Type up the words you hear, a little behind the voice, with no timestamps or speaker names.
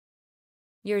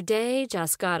Your day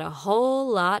just got a whole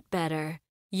lot better.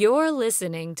 You're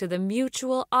listening to the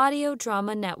Mutual Audio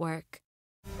Drama Network.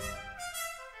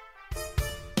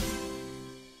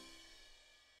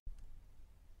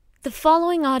 The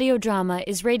following audio drama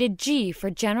is rated G for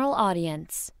general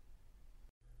audience.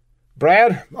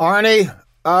 Brad, Arnie,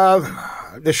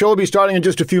 the show will be starting in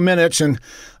just a few minutes, and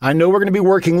I know we're going to be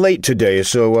working late today,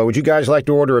 so would you guys like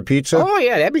to order a pizza? Oh,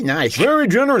 yeah, that'd be nice. Very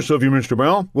generous of you, Mr.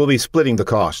 Bell. We'll be splitting the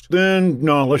cost. Then,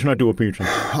 no, let's not do a pizza.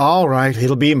 All right,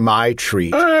 it'll be my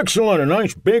treat. Excellent, a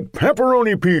nice big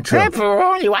pepperoni pizza.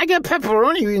 Pepperoni? Why get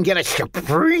pepperoni? You can get a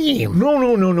Supreme.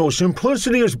 No.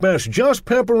 Simplicity is best. Just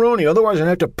pepperoni. Otherwise, I'd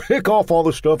have to pick off all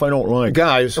the stuff I don't like.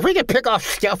 Guys. If we could pick off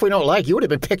stuff we don't like, you would have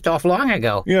been picked off long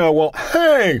ago. Yeah, well,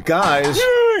 hey. Guys.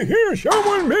 Yeah, here,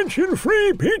 someone mentioned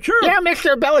free pizza. Yeah,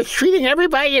 Mr. Bell is treating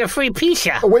everybody to a free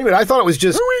pizza. Oh, wait a minute, I thought it was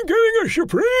just... Are we getting a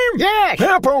Supreme? Yes.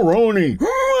 Pepperoni.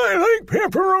 Oh, I like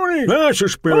pepperoni. That's the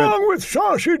spirit. Along with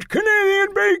sausage,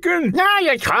 Canadian bacon. Now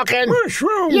you're talking.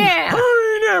 Mushrooms. Yeah.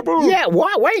 Pineapple. Yeah,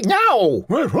 what? Wait, no.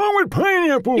 What's wrong with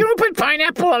pineapple? You don't put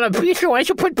pineapple on a pizza. Why don't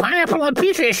you put pineapple on a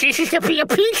pizza? It's just to be a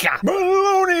pizza.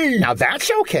 Baloney. Now that's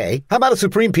okay. How about a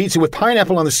Supreme pizza with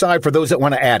pineapple on the side for those that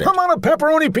want to add it? How about a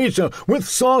pepperoni pizza with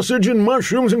sausage and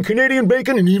mushrooms and Canadian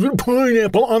bacon and even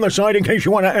pineapple on the side in case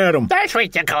you want to add them? That's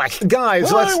ridiculous.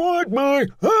 Guys, let's... I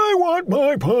want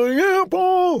my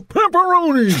pineapple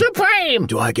pepperoni. Supreme.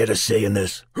 Do I get a say in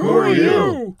this? Who are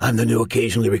you? I'm the new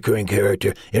occasionally recurring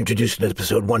character introduced in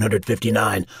episode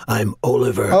 159. I'm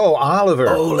Oliver. Oh, Oliver.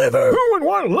 Oliver. Who would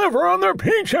want liver on their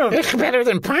pizza? It's better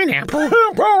than pineapple.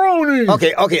 Pepperoni.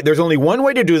 Okay, there's only one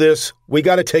way to do this. We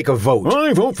got to take a vote.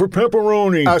 I vote for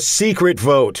pepperoni. A secret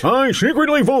vote. I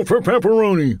secretly vote for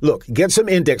pepperoni. Look, get some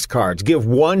index cards, give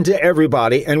one to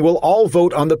everybody, and we'll all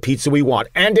vote on the pizza we want.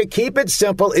 And to keep it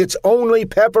simple, it's only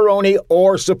pepperoni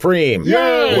or Supreme.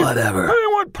 Yay! Whatever. I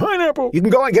want pineapple. You can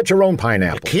go and get your own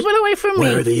pineapple. Keep it away from me.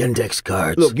 Where are the index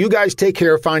cards? Look, you guys take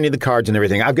care of finding the cards and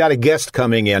everything. I've got a guest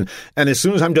coming in, and as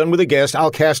soon as I'm done with the guest,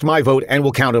 I'll cast my vote and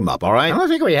we'll count them up, all right? I don't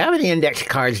think we have any index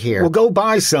cards here. Well, go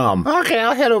buy some. Okay,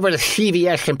 I'll head over to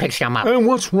CVS and pick some up. And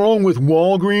what's wrong with I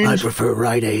Walgreens? prefer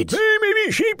Rite Aids. Hey,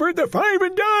 maybe cheaper at the 5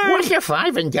 and dime. What's your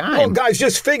 5 and dime? Oh, guys,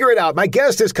 just figure it out. My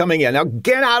guest is coming in. Now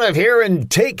get out of here and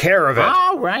take care of it.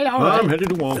 All right. I'm headed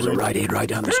to There's a Walgreens. Rite Aid right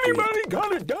down the street. Anybody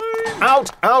got a dime?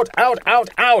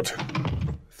 Out.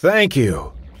 Thank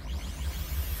you.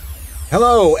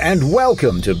 Hello, and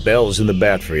welcome to Bells in the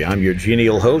Batfry. I'm your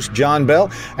genial host, John Bell,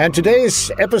 and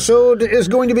today's episode is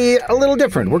going to be a little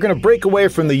different. We're going to break away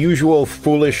from the usual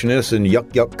foolishness and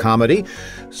yuck comedy,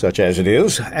 such as it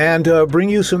is, and bring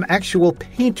you some actual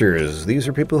painters. These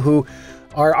are people who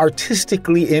are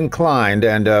artistically inclined,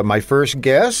 and my first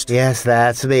guest... Yes,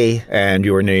 that's me. And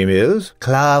your name is?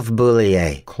 Claude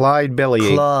Boulier. Clyde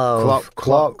Bellier.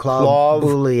 Claude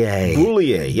Boulier.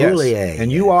 Boulier, yes. Boulier,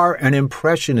 and you are an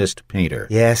Impressionist painter.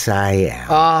 Yes, I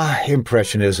am.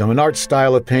 Impressionism, an art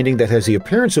style of painting that has the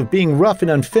appearance of being rough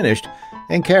and unfinished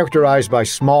and characterized by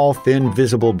small, thin,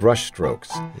 visible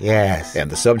brushstrokes. Yes.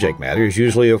 And the subject matter is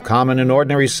usually of common and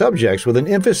ordinary subjects with an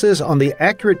emphasis on the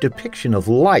accurate depiction of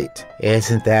light.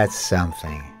 Isn't that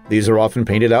something? These are often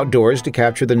painted outdoors to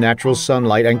capture the natural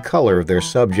sunlight and color of their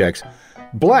subjects.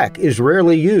 Black is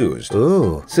rarely used.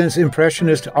 Ooh. Since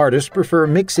Impressionist artists prefer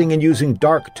mixing and using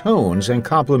dark tones and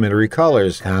complementary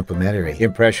colors. Complimentary.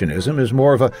 Impressionism is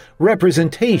more of a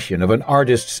representation of an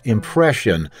artist's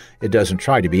impression. It doesn't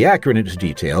try to be accurate in its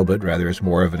detail, but rather is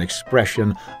more of an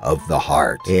expression of the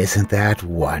heart. Isn't that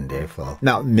wonderful?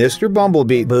 Now, Mr.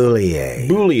 Bumblebee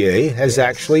Boulier has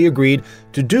actually agreed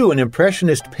to do an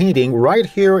Impressionist painting right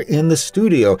here in the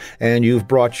studio, and you've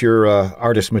brought your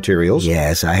artist materials.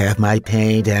 Yes, I have my paint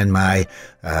and my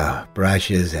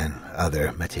brushes and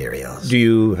other materials. Do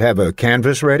you have a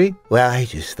canvas ready? Well, I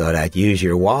just thought I'd use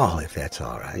your wall, if that's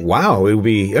all right. Wow, it would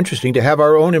be interesting to have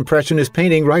our own Impressionist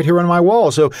painting right here on my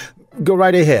wall, so go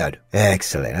right ahead.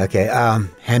 Excellent. Okay,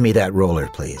 hand me that roller,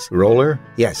 please. Roller?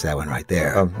 Yes, that one right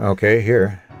there. Okay,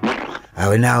 here. I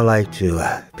would now like to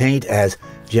paint as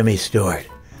Jimmy Stewart.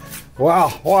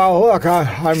 Well, look,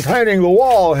 I'm painting the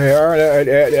wall here.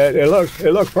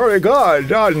 It looks pretty good,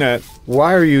 doesn't it?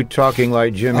 Why are you talking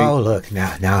like Jimmy? Oh, look,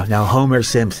 now Homer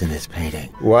Simpson is painting.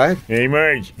 What? Hey,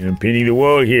 Marge, I'm painting the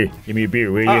wall here. Give me a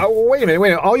beer, will you? Wait a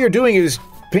minute. All you're doing is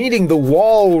painting the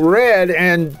wall red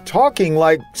and talking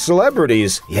like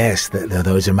celebrities. Yes,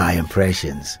 those are my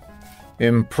impressions.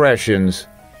 Impressions.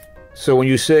 So when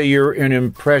you say you're an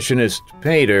impressionist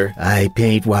painter... I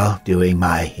paint while doing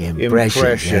my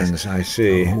impressions. Yes. I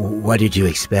see. What did you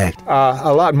expect?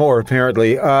 A lot more,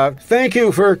 apparently. Thank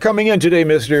you for coming in today,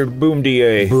 Mr.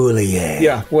 Boomdier. Boulier.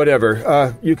 Yeah,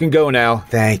 whatever. You can go now.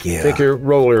 Thank you. Take your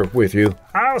roller with you.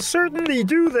 I'll certainly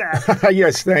do that.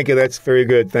 Yes, thank you. That's very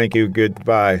good. Thank you.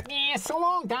 Goodbye. Yeah, so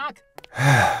long, Doc.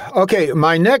 Okay,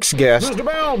 my next guest...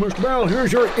 Mr. Bell,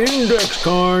 here's your index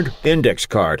card. Index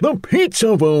card. The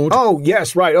pizza vote. Oh,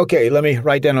 yes, right. Okay, let me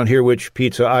write down on here which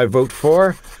pizza I vote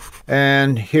for.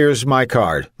 And here's my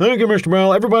card. Thank you, Mr.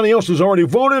 Bell. Everybody else has already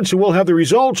voted, so we'll have the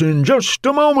results in just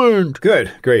a moment.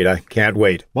 Good. Great. I can't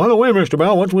wait. By the way, Mr.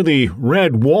 Bell, what's with the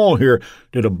red wall here?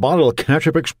 Did a bottle of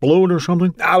ketchup explode or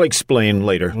something? I'll explain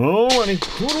later. Oh, any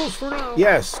toodles for now?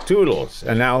 Yes, toodles.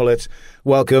 And now let's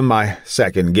welcome my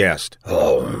second guest.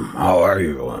 Oh, how are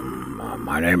you?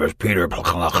 My name is Peter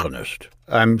Plockenist.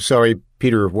 I'm sorry,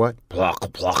 Peter what?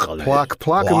 Plockenist.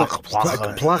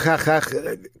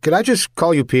 Could I just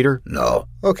call you Peter? No.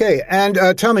 Okay, and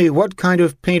tell me, what kind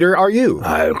of painter are you?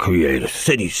 I create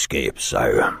cityscapes.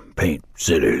 I paint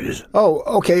cities. Oh,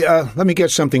 okay, let me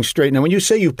get something straight. Now, when you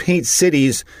say you paint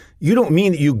cities, you don't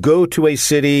mean that you go to a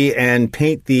city and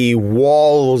paint the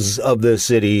walls of the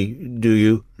city, do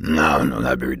you? No,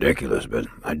 that'd be ridiculous, but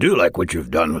I do like what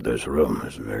you've done with this room.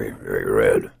 It's very, very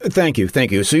red. Thank you.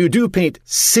 So you do paint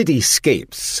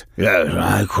cityscapes? Yes,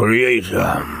 I create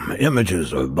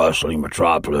images of bustling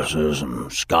metropolises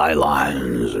and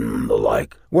skylines and the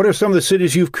like. What are some of the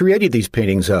cities you've created these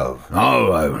paintings of?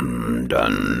 Oh, I've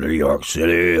done New York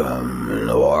City,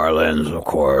 New Orleans, of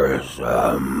course,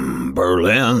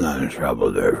 Berlin. I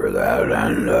traveled there for that,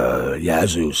 and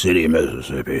Yazoo City,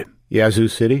 Mississippi. Yazoo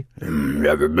City? You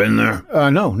ever been there?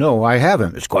 No, I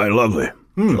haven't. It's quite lovely.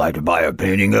 Would you like to buy a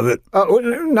painting of it?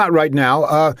 Not right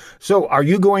now. So are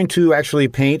you going to actually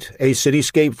paint a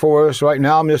cityscape for us right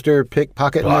now, Mr.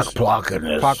 Pickpocketinist?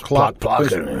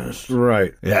 Plockenist.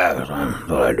 Right. Yeah, I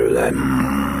thought I'd do that.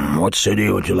 What city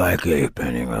would you like a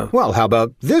painting of? Well, how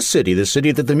about this city, the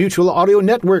city that the Mutual Audio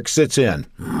Network sits in?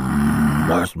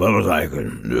 I suppose I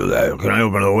can do that. Can I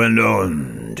open the window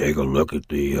and take a look at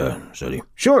the city?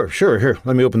 Sure. Here,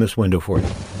 let me open this window for you.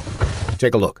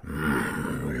 Take a look.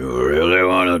 You really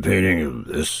want a painting of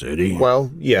this city?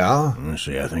 Well, yeah. Let's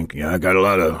see, I think, I got a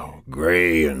lot of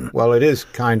gray and... Well, it is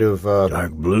kind of...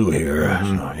 dark blue here.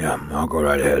 Mm-hmm. So, yeah, I'll go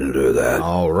right ahead and do that.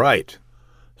 All right.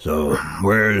 So,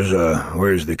 where's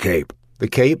the Cape? The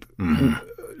Cape? Mm-hmm.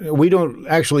 We don't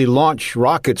actually launch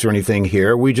rockets or anything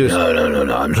here. We just...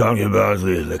 No. I'm talking about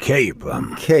the Cape.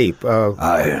 Cape.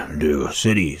 I do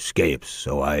cityscapes,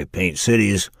 so I paint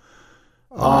cities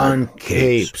on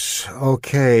capes.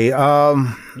 Okay.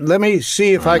 Let me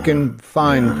see if I can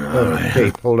find a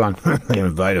cape. Hold on. You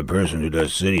invite a person who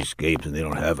does cityscapes and they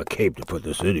don't have a cape to put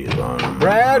the cities on.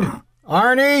 Brad?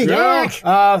 Arnie?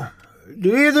 Yeah?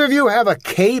 Do either of you have a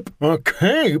cape? A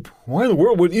cape? Why in the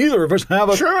world would either of us have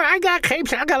a... Sure, I got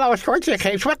capes. I got all sorts of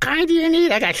capes. What kind do you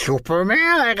need? I got Superman.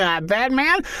 I got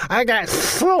Batman. I got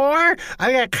Thor.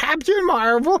 I got Captain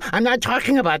Marvel. I'm not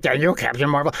talking about the new Captain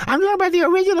Marvel. I'm talking about the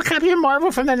original Captain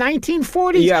Marvel from the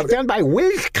 1940s, done by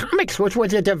Whiz Comics, which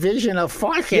was a division of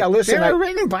Fawcett. Yeah, listen, they were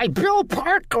written by Bill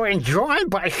Parker and drawn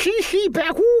by C.C.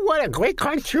 Beck. Ooh, what a great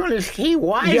cartoonist he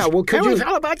was. Yeah, well, it was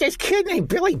all about this kid named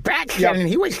Billy Batson, and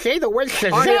he would say the word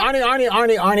Shazam.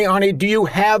 Arnie, do you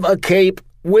have a cape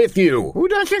with you? Who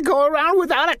doesn't go around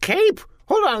without a cape?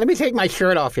 Hold on, let me take my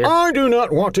shirt off here. I do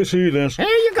not want to see this. Here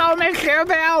you go, Mr.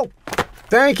 Bell.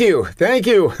 Thank you.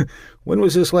 When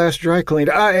was this last dry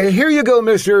cleaned? Here you go,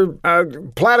 Mr.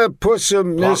 Platypus.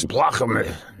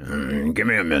 Give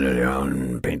me a minute,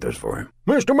 I'll paint this for him.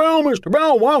 Mr.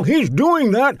 Bell, while he's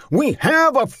doing that, we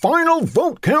have a final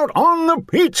vote count on the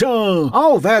pizza.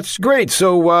 Oh, that's great.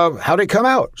 So, how'd it come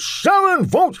out? 7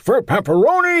 votes for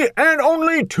pepperoni and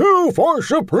only 2 for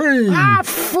supreme. Ah,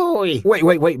 phooey.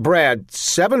 Wait, Brad.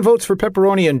 7 votes for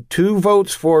pepperoni and 2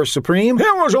 votes for supreme?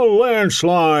 It was a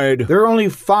landslide. There are only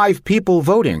 5 people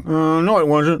voting. No, it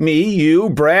wasn't. Me, you,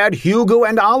 Brad, Hugo,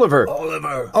 and Oliver.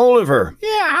 Oliver.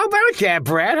 Yeah, how about that,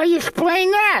 Brad? How you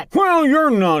explain that? Well, you're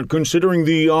not considering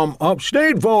the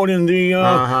upstate vote in the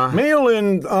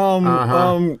mail-in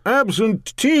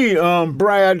absentee.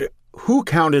 Brad, who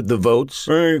counted the votes?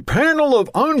 A panel of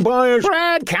unbiased...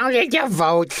 Brad counted the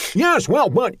votes. Yes, well,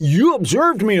 but you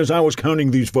observed me as I was counting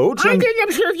these votes. I didn't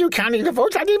observe you counting the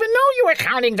votes. I didn't even know you were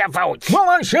counting the votes. Well,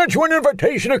 I sent you an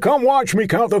invitation to come watch me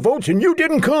count the votes, and you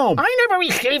didn't come. I never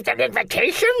received an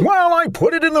invitation. Well, I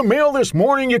put it in the mail this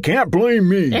morning. You can't blame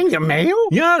me. In the mail?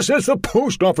 Yes, it's the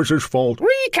post office's fault.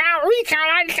 Recount.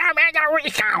 I got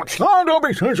recount. Oh, don't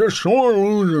be such a sore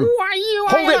loser. Why you...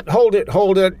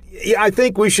 Hold it. I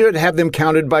think we should have them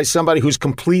counted by somebody who's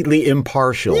completely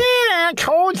impartial. Yeah, I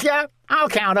told ya. I'll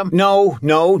count them.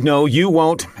 No, you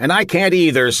won't. And I can't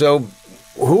either, so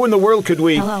who in the world could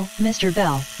we... Hello, Mr.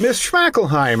 Bell. Miss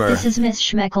Schmackelheimer. This is Miss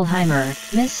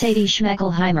Schmeckelheimer. Miss Sadie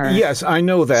Schmeckelheimer. Yes, I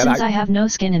know that. Since I have no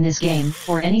skin in this game,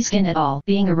 or any skin at all,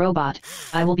 being a robot,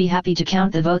 I will be happy to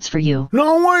count the votes for you.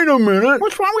 Now, wait a minute.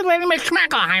 What's wrong with letting Miss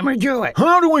Schmackelheimer do it?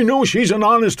 How do we know she's an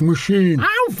honest machine?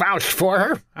 I'll vouch for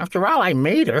her. After all, I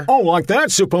made her. Oh, like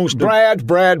that's supposed to...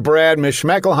 Brad, Miss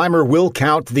Schmackelheimer will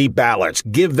count the ballots.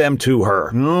 Give them to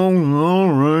her. Oh, all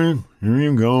right. Here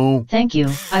you go. Thank you.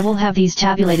 I will have these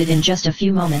tabulated in just a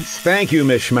few moments. Thank you,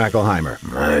 Miss Schmackelheimer.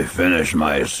 I finished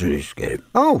my cityscape.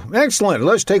 Oh, excellent.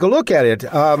 Let's take a look at it.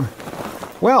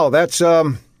 Well, that's,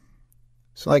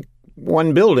 it's like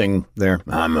one building there.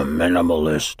 I'm a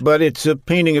minimalist. But it's a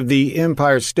painting of the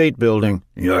Empire State Building.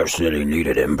 Your city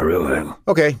needed improving.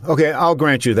 Okay, I'll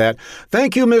grant you that.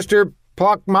 Thank you, Mr.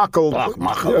 Apocalypse.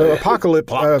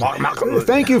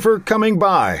 Thank you for coming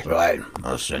by. Right,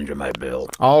 I'll send you my bill.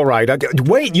 All right.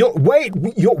 Wait, you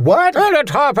what? At the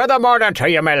top of the morning to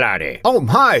you, my laddie. Oh,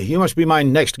 hi. You must be my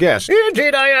next guest.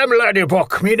 Indeed I am, laddie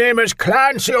Buck. Me name is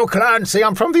Clancy O'Clancy.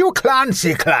 I'm from the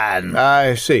O'Clancy clan.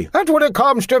 I see. And when it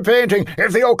comes to painting,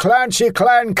 if the O'Clancy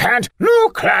clan can't, no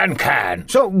clan can.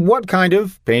 So what kind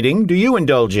of painting do you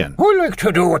indulge in? We like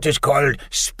to do what is called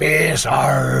space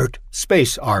art.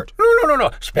 Space art. No.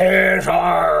 Space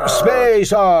art.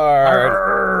 Space art.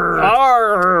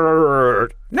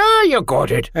 Art. Now you got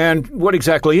it. And what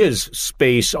exactly is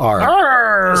space art?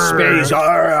 Space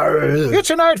art. It's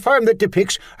an art form that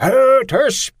depicts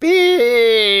outer space.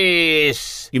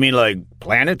 You mean like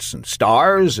planets and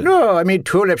stars? No, I mean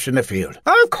tulips in the field.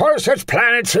 Of course it's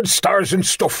planets and stars and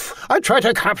stuff. I try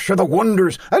to capture the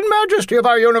wonders and majesty of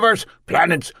our universe.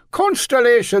 Planets,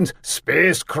 constellations,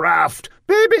 spacecraft,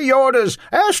 baby Yodas,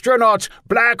 astronauts,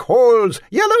 black holes,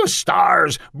 yellow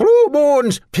stars, blue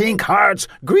moons, pink hearts,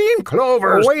 green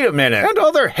clovers. Oh, wait a minute. And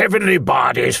other heavenly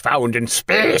bodies found in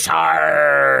space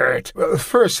art.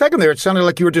 For a second there, it sounded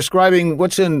like you were describing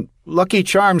what's in Lucky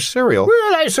Charms cereal.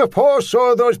 Well, I suppose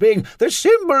so, those being the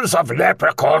symbols of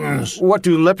leprechauns. What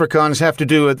do leprechauns have to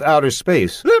do with outer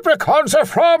space? Leprechauns are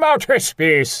from outer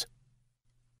space.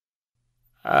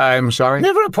 I'm sorry?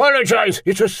 Never apologize.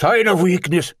 It's a sign of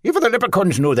weakness. Even the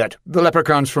leprechauns know that. The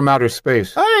leprechauns from outer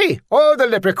space. Aye, all the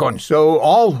leprechauns. So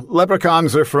all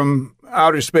leprechauns are from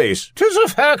outer space. 'Tis a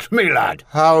fact, me lad.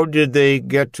 How did they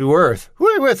get to Earth?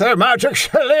 Why, with their magic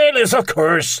shillelaghs, of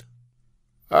course.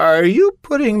 Are you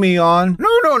putting me on? No.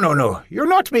 You're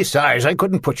not me size. I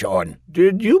couldn't put you on.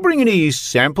 Did you bring any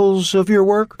samples of your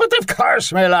work? But of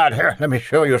course, my lad. Here, let me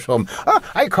show you some.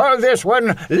 I call this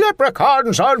one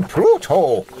Leprechauns on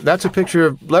Pluto. That's a picture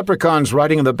of leprechauns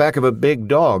riding on the back of a big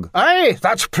dog. Aye,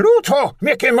 that's Pluto,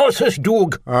 Mickey Mouse's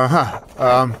dog.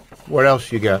 What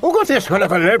else you got? Who got this one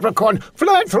of a leprechaun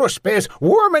flying through space,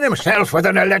 warming himself with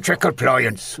an electric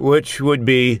appliance? Which would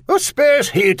be? A space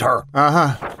heater.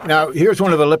 Now, here's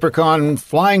one of a leprechaun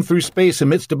flying through space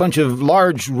amidst a bunch of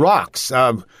large rocks.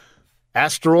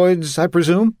 Asteroids, I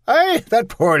presume? Aye, that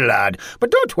poor lad.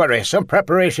 But don't worry, some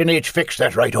preparation each fix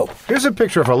that right up. Here's a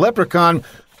picture of a leprechaun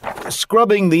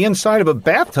scrubbing the inside of a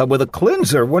bathtub with a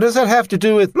cleanser. What does that have to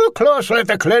do with... Look closely at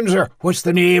the cleanser. What's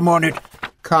the name on it?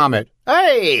 Comet.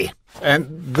 Aye. And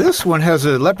this one has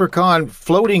a leprechaun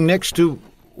floating next to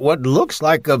what looks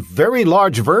like a very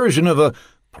large version of a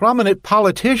prominent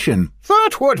politician.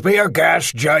 That would be a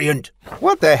gas giant.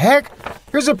 What the heck?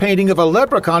 Here's a painting of a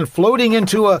leprechaun floating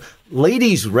into a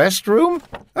ladies' restroom?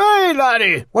 Aye,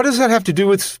 laddie. What does that have to do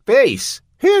with space?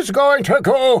 He's going to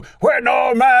go where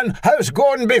no man has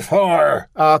gone before.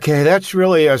 Okay, that's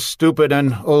really a stupid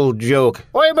and old joke.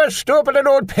 I'm a stupid and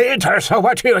old painter, so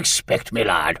what do you expect, me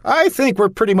lad? I think we're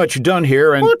pretty much done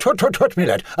here and... Oh, tut, me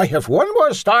lad. I have one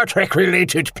more Star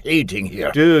Trek-related painting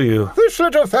here. Do you? This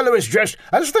little fellow is dressed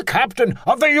as the captain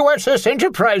of the USS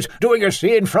Enterprise, doing a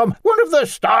scene from one of the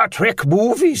Star Trek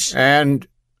movies. And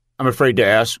I'm afraid to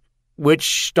ask,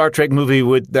 which Star Trek movie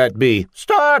would that be?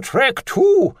 Star Trek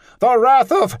II, The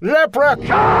Wrath of Leprechaun!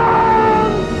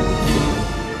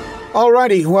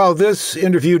 Alrighty, well, this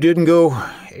interview didn't go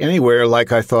anywhere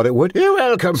like I thought it would. You're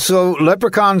welcome. So,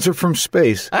 leprechauns are from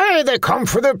space. Aye, they come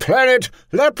for the planet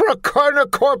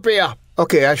Leprechaunicorpia.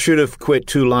 Okay, I should have quit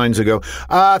 2 lines ago.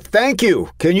 Thank you.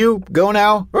 Can you go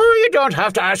now? Oh, you don't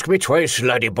have to ask me twice,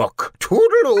 laddie buck.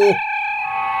 Toodaloo.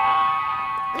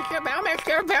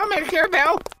 Mr.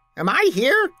 Bell. Am I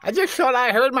here? I just thought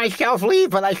I heard myself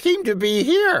leave, but I seem to be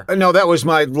here. No, that was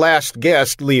my last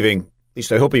guest leaving. At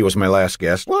least I hope he was my last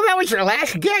guest. Well, that was your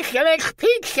last guess, and it's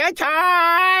pizza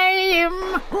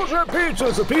time! Who's that pizza?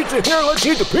 Is the pizza here? Let's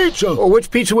eat the pizza. Oh, which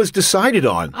pizza was decided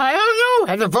on? I don't know.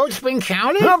 Have the votes been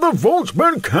counted? Have the votes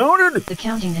been counted? The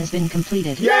counting has been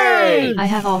completed. Yay! I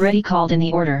have already called in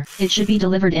the order. It should be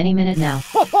delivered any minute now.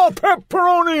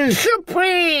 Pepperoni!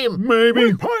 Supreme! Maybe.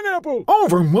 With pineapple.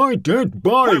 Over my dead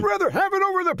body. I'd rather have it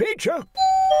over the pizza.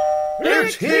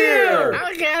 It's here!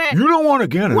 I'll get it. You don't want to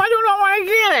get it. Why do I want to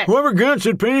get it? Whoever gets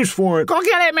it pays for it. Go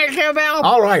get it, Mr. Bell.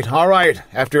 All right.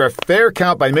 After a fair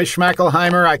count by Miss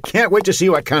Schmackelheimer, I can't wait to see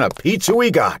what kind of pizza we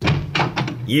got.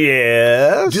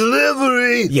 Yes?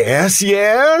 Delivery!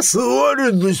 Yes. Who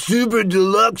ordered the super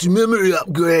deluxe memory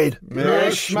upgrade?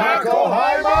 Miss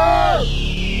Schmackelheimer!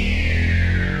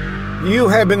 You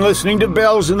have been listening to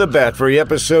Bells in the Batfry,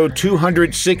 episode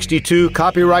 262,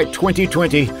 copyright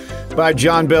 2020, by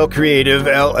John Bell Creative,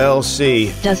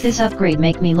 LLC. Does this upgrade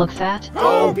make me look fat?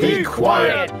 Oh, be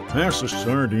quiet! Pass the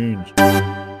sardines.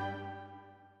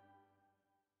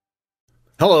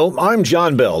 Hello, I'm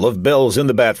John Bell of Bells in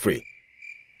the Batfry.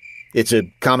 It's a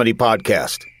comedy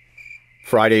podcast.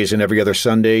 Fridays and every other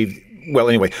Sunday. Well,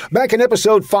 anyway, back in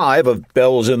episode 5 of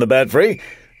Bells in the Batfry,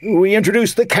 we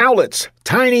introduced the cowlets,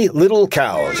 tiny little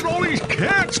cows. Where did all these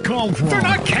cats come from? They're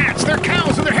not cats, they're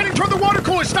cows, and they're heading toward the water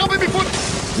cooler. Stop it before...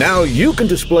 Now you can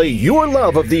display your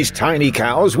love of these tiny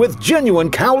cows with genuine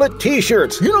cowlet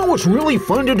t-shirts. You know what's really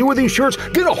fun to do with these shirts?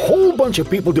 Get a whole bunch of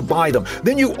people to buy them.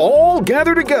 Then you all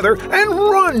gather together and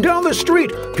run down the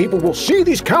street. People will see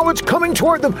these cowlets coming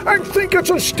toward them and think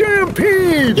it's a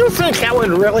stampede. You think that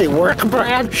would really work,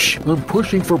 Brad? Shh, I'm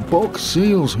pushing for bulk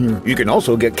sales here. You can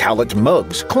also get cowlet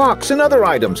mugs, clocks, and other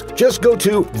items. Just go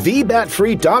to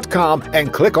thebatfree.com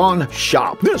and click on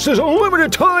Shop. This is a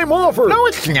limited time offer. No,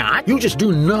 it's not. You just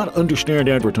do not understand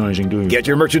advertising, do you? Get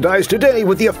your merchandise today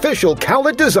with the official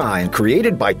cowlet design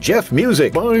created by Jeff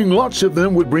Music. Buying lots of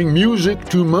them would bring music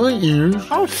to my ears.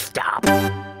 Oh, stop.